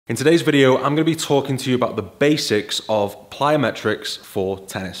In today's video, I'm going to be talking to you about the basics of plyometrics for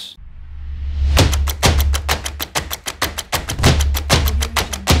tennis.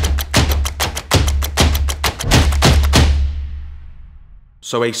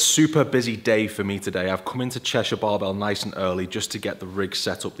 So a super busy day for me today. I've come into Cheshire Barbell nice and early just to get the rig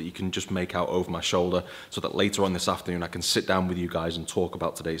set up that you can just make out over my shoulder so that later on this afternoon I can sit down with you guys and talk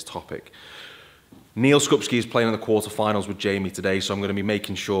about today's topic. Neil Skupski is playing in the quarterfinals with Jamie today, so I'm going to be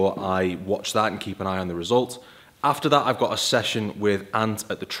making sure I watch that and keep an eye on the result. After that, I've got a session with Ant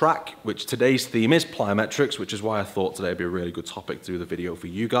at the track, which today's theme is plyometrics, which is why I thought today would be a really good topic to do the video for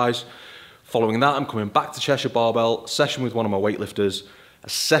you guys. Following that, I'm coming back to Cheshire Barbell, session with one of my weightlifters, a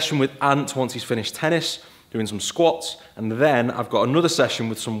session with Ant once he's finished tennis, doing some squats, and then I've got another session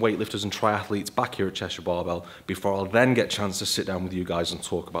with some weightlifters and triathletes back here at Cheshire Barbell before I'll then get a chance to sit down with you guys and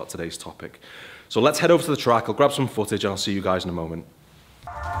talk about today's topic. So let's head over to the track, I'll grab some footage and I'll see you guys in a moment.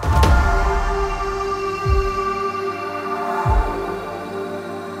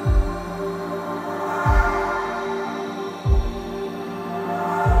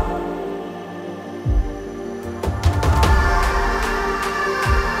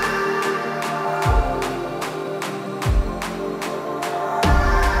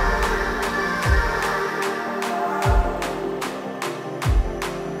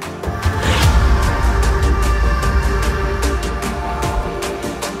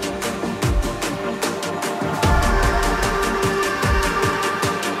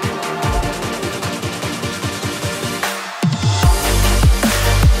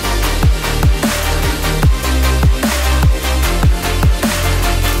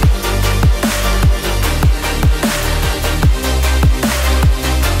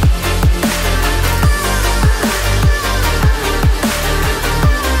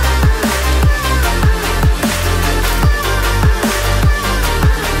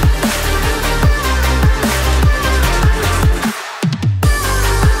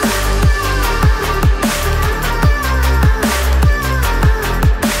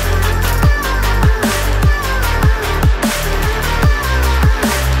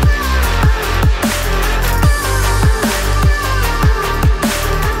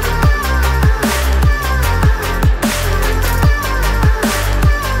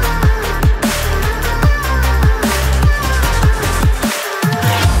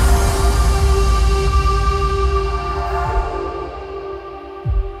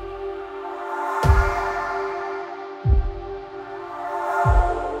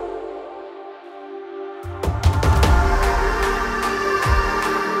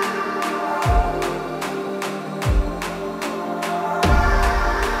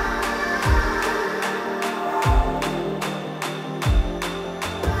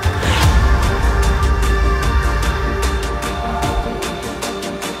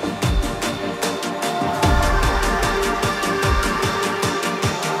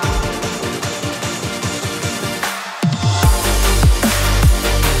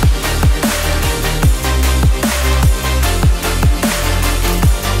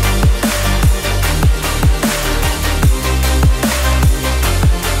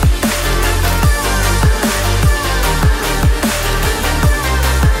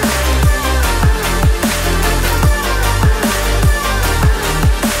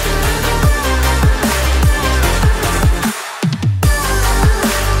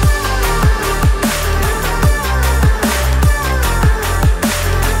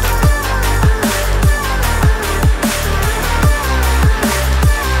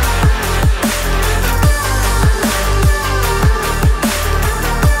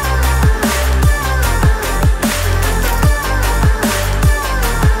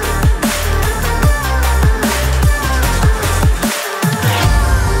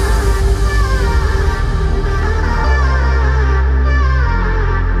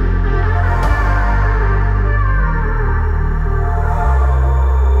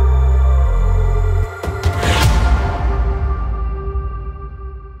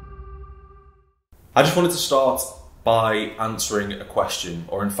 I just wanted to start by answering a question,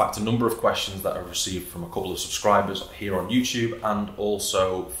 or in fact a number of questions that I've received from a couple of subscribers here on YouTube and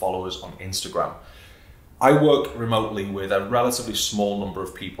also followers on Instagram. I work remotely with a relatively small number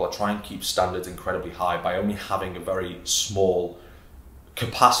of people. I try and keep standards incredibly high by only having a very small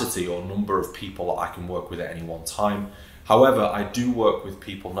capacity or number of people that I can work with at any one time. However, I do work with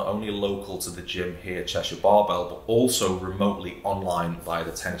people not only local to the gym here at Cheshire Barbell, but also remotely online via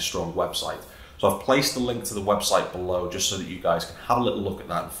the Tennis Strong website. So I've placed the link to the website below just so that you guys can have a little look at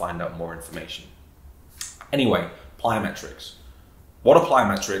that and find out more information. Anyway, plyometrics. What are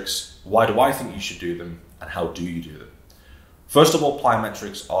plyometrics? Why do I think you should do them? And how do you do them? First of all,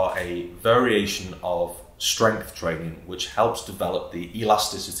 plyometrics are a variation of strength training which helps develop the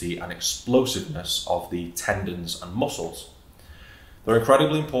elasticity and explosiveness of the tendons and muscles. They're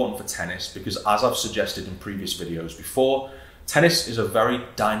incredibly important for tennis because, as I've suggested in previous videos before, tennis is a very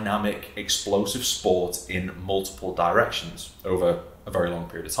dynamic, explosive sport in multiple directions over a very long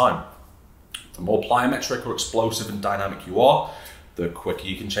period of time. The more plyometric or explosive and dynamic you are, the quicker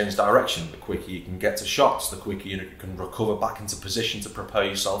you can change direction, the quicker you can get to shots, the quicker you can recover back into position to prepare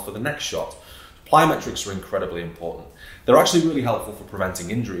yourself for the next shot. Plyometrics are incredibly important. They're actually really helpful for preventing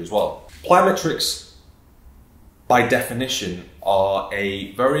injury as well. Plyometrics, by definition, are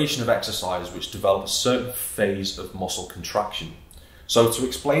a variation of exercise which develop a certain phase of muscle contraction. So to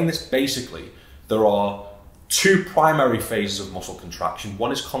explain this basically, there are two primary phases of muscle contraction.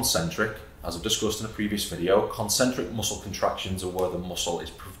 One is concentric, as I've discussed in a previous video. Concentric muscle contractions are where the muscle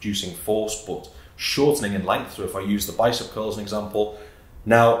is producing force but shortening in length. So if I use the bicep curl as an example,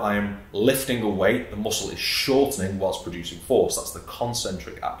 now I am lifting a weight, the muscle is shortening whilst producing force. That's the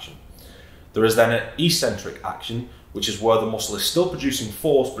concentric action. There is then an eccentric action, which is where the muscle is still producing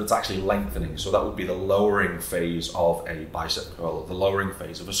force, but it's actually lengthening. So that would be the lowering phase of a bicep curl, or the lowering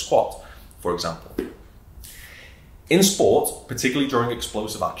phase of a squat, for example. In sport, particularly during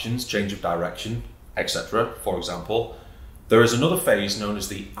explosive actions, change of direction, etc., for example, there is another phase known as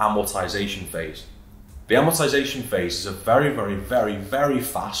the amortization phase. The amortization phase is a very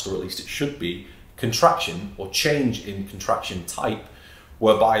fast, or at least it should be, contraction or change in contraction type,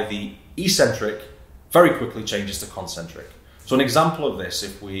 whereby the eccentric very quickly changes to concentric. So an example of this,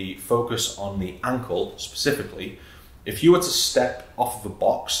 if we focus on the ankle specifically, if you were to step off of a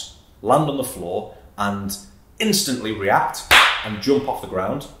box, land on the floor, and instantly react and jump off the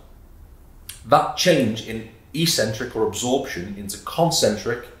ground, that change in eccentric or absorption into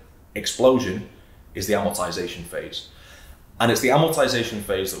concentric explosion is the amortization phase. And it's the amortization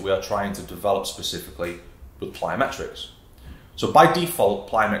phase that we are trying to develop specifically with plyometrics. So by default,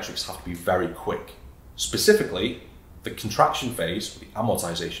 plyometrics have to be very quick. Specifically, the contraction phase, the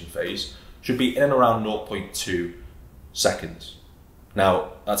amortization phase, should be in and around 0.2 seconds.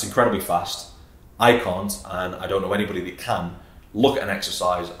 Now, that's incredibly fast. I can't, and I don't know anybody that can, look at an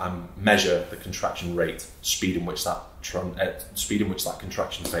exercise and measure the contraction rate, speed in which that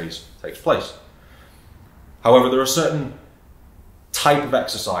contraction phase takes place. However, there are certain type of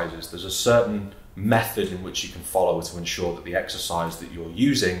exercises, there's a certain method in which you can follow to ensure that the exercise that you're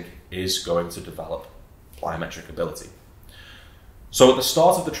using is going to develop plyometric ability. So at the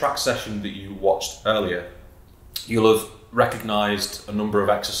start of the track session that you watched earlier, you'll have recognized a number of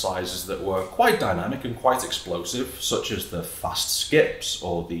exercises that were quite dynamic and quite explosive, such as the fast skips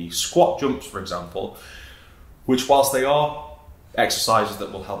or the squat jumps, for example, which, whilst they are exercises that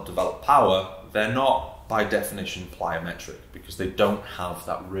will help develop power, they're not by definition plyometric because they don't have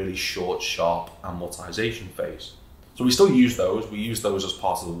that really short, sharp amortization phase. So we still use those. We use those as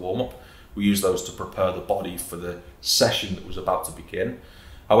part of the warm-up. We use those to prepare the body for the session that was about to begin.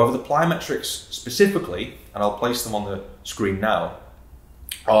 However, the plyometrics specifically, and I'll place them on the screen now,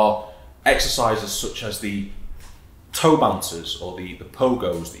 are exercises such as the toe bouncers or the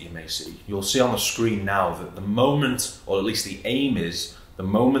pogos that you may see. You'll see on the screen now that the moment, or at least the aim is, the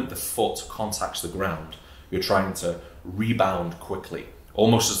moment the foot contacts the ground, you're trying to rebound quickly,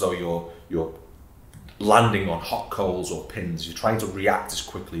 almost as though you're landing on hot coals or pins. You're trying to react as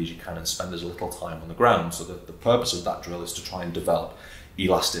quickly as you can and spend as little time on the ground. So the purpose of that drill is to try and develop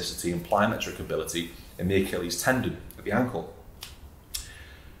elasticity and plyometric ability in the Achilles tendon at the ankle.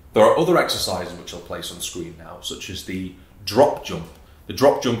 There are other exercises which I'll place on the screen now, such as the drop jump. The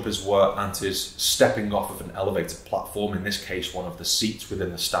drop jump is where Ant is stepping off of an elevated platform, in this case one of the seats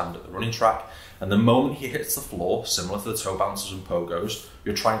within the stand at the running track, and the moment he hits the floor, similar to the toe bouncers and pogos,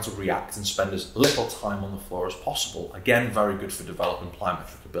 you're trying to react and spend as little time on the floor as possible. Again, very good for developing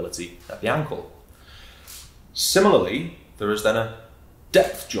plyometric ability at the ankle. Similarly, there is then a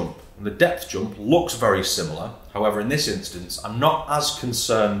depth jump, and the depth jump looks very similar. However, in this instance, I'm not as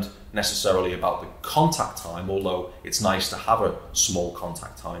concerned necessarily about the contact time, although it's nice to have a small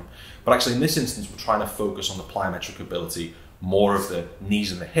contact time. But actually in this instance, we're trying to focus on the plyometric ability, more of the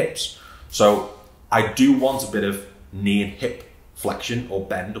knees and the hips. So I do want a bit of knee and hip flexion or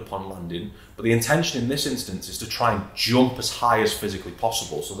bend upon landing, but the intention in this instance is to try and jump as high as physically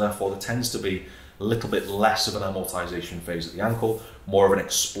possible. So therefore there tends to be a little bit less of an amortization phase at the ankle, more of an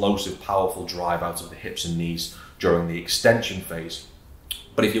explosive, powerful drive out of the hips and knees during the extension phase.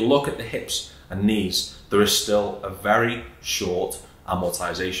 But if you look at the hips and knees, there is still a very short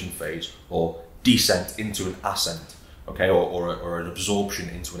amortization phase, or descent into an ascent, okay, or an absorption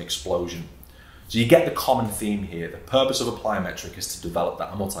into an explosion. So you get the common theme here. The purpose of a plyometric is to develop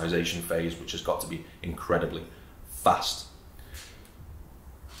that amortization phase, which has got to be incredibly fast.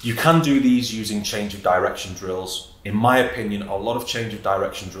 You can do these using change of direction drills. In my opinion, a lot of change of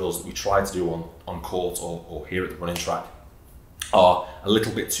direction drills that we try to do on court or here at the running track are a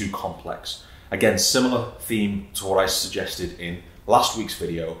little bit too complex. Again, similar theme to what I suggested in last week's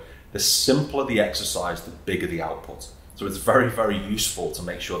video. The simpler the exercise, the bigger the output. So it's very, very useful to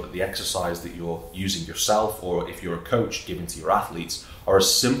make sure that the exercise that you're using yourself, or if you're a coach, giving to your athletes, are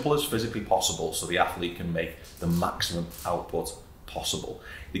as simple as physically possible so the athlete can make the maximum output possible.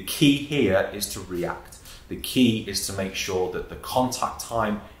 The key here is to react. The key is to make sure that the contact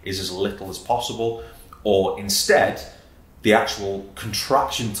time is as little as possible, or instead, the actual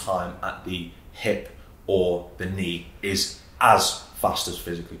contraction time at the hip or the knee is as fast as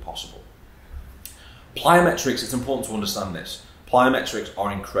physically possible. Plyometrics, it's important to understand this. Plyometrics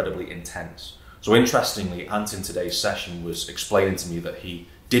are incredibly intense. So interestingly, Ant in today's session was explaining to me that he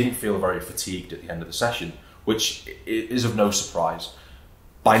didn't feel very fatigued at the end of the session, which is of no surprise.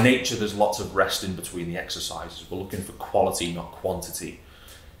 By nature, there's lots of rest in between the exercises. We're looking for quality, not quantity.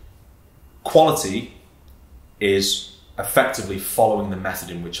 Quality is effectively following the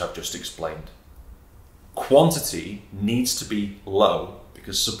method in which I've just explained. Quantity needs to be low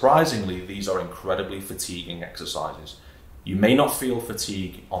because surprisingly, these are incredibly fatiguing exercises. You may not feel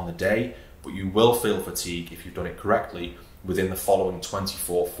fatigue on the day, but you will feel fatigue if you've done it correctly within the following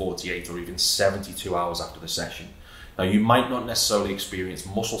 24, 48, or even 72 hours after the session. Now, you might not necessarily experience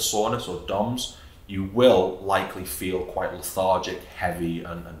muscle soreness or DOMS. You will likely feel quite lethargic, heavy,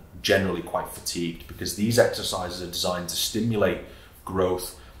 and generally quite fatigued because these exercises are designed to stimulate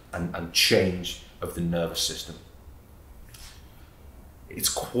growth and change of the nervous system. It's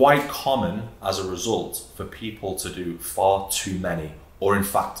quite common as a result for people to do far too many, or in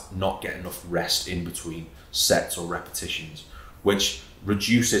fact not get enough rest in between sets or repetitions, which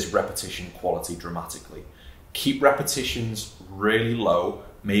reduces repetition quality dramatically. Keep repetitions really low,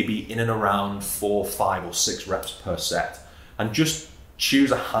 maybe in and around 4, 5, or 6 reps per set, and just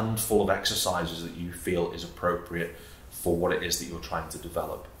choose a handful of exercises that you feel is appropriate for what it is that you're trying to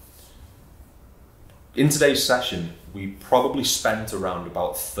develop. In today's session, we probably spent around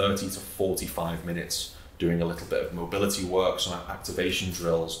about 30 to 45 minutes doing a little bit of mobility work, some activation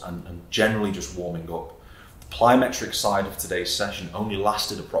drills, and generally just warming up. The plyometric side of today's session only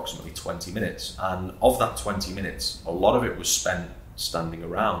lasted approximately 20 minutes, and of that 20 minutes, a lot of it was spent standing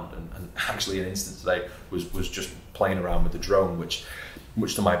around, and actually an instance today was just playing around with the drone, which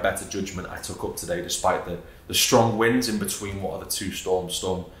to my better judgment I took up today despite the strong winds in between what are the two storms,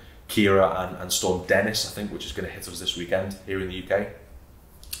 Storm Kira and Storm Dennis, I think, which is going to hit us this weekend here in the UK.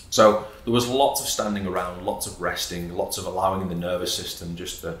 So there was lots of standing around, lots of resting, lots of allowing the nervous system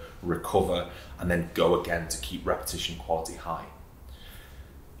just to recover and then go again to keep repetition quality high.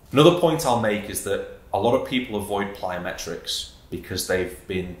 Another point I'll make is that a lot of people avoid plyometrics because they've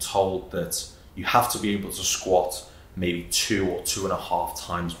been told that you have to be able to squat maybe 2 or 2.5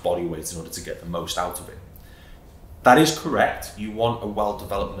 times body weight in order to get the most out of it. That is correct. You want a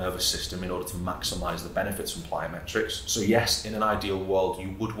well-developed nervous system in order to maximize the benefits from plyometrics. So yes, in an ideal world,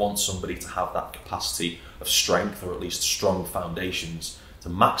 you would want somebody to have that capacity of strength, or at least strong foundations, to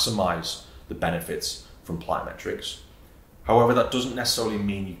maximize the benefits from plyometrics. However, that doesn't necessarily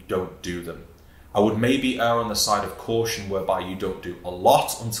mean you don't do them. I would maybe err on the side of caution whereby you don't do a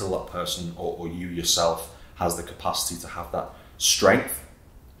lot until that person or you yourself has the capacity to have that strength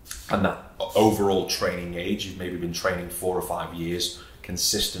and that overall training age. You've maybe been training 4 or 5 years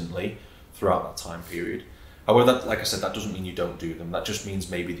consistently throughout that time period. However, like I said, that doesn't mean you don't do them. That just means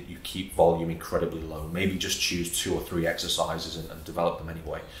maybe that you keep volume incredibly low. Maybe just choose 2 or 3 exercises and develop them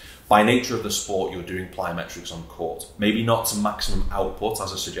anyway. By nature of the sport, you're doing plyometrics on court. Maybe not to maximum output,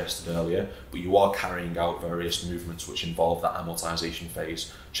 as I suggested earlier, but you are carrying out various movements which involve that amortization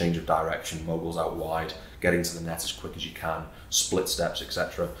phase, change of direction, moguls out wide, getting to the net as quick as you can, split steps,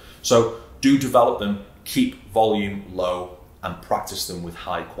 etc. So do develop them, keep volume low, and practice them with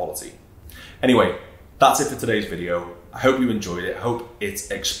high quality. Anyway, that's it for today's video. I hope you enjoyed it. I hope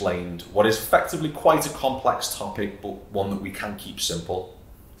it explained what is effectively quite a complex topic, but one that we can keep simple.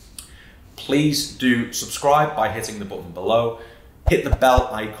 Please do subscribe by hitting the button below. Hit the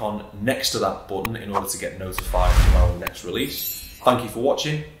bell icon next to that button in order to get notified of our next release. Thank you for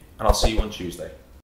watching, and I'll see you on Tuesday.